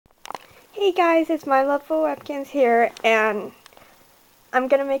Hey guys, it's mylovablewebkinz here, and I'm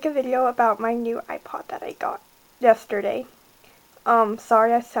gonna make a video about my new iPod that I got yesterday.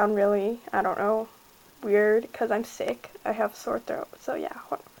 Sorry I sound really, I don't know, weird because I'm sick. I have sore throat, so yeah.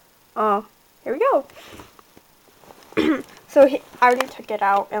 Here we go. I already took it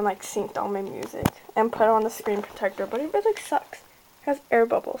out and like synced all my music and put on the screen protector, but it really sucks. It has air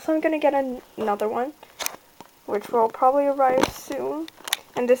bubbles, so I'm gonna get another one, which will probably arrive soon.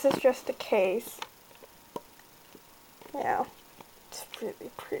 And this is just a case. Yeah, it's really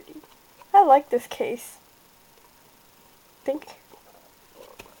pretty. I like this case.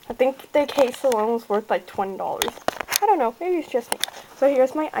 I think the case alone was worth like $20. I don't know, maybe it's just me. So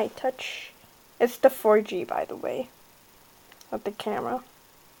here's my itouch. It's the 4G, by the way, of the camera.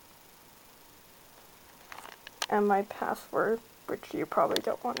 And my password, which you probably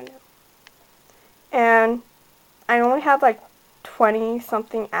don't want to know. And I only have like 20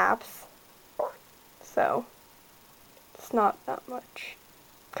 something apps, so it's not that much.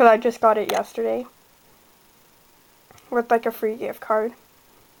 Because I just got it yesterday with like a free gift card.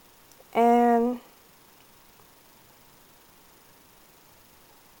 And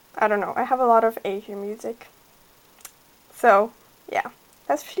I don't know, I have a lot of Asian music. So, yeah,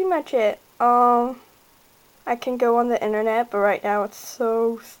 that's pretty much it. I can go on the internet, but right now it's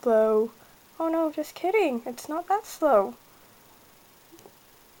so slow. Oh no, just kidding. It's not that slow.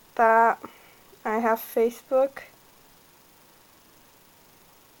 I have Facebook.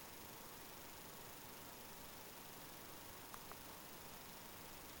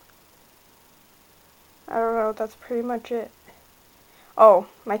 I don't know, that's pretty much it. Oh,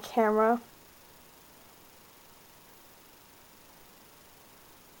 my camera.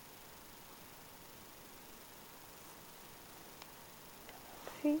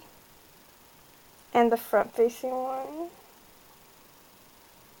 See? And the front facing one.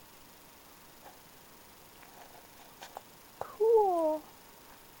 Cool.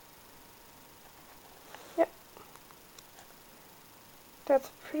 Yep. That's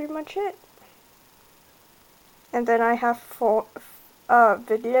pretty much it. And then I have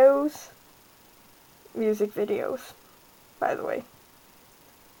videos. Music videos, by the way.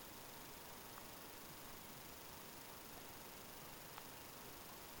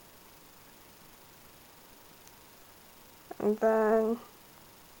 And then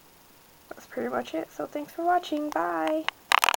that's pretty much it. So thanks for watching. Bye.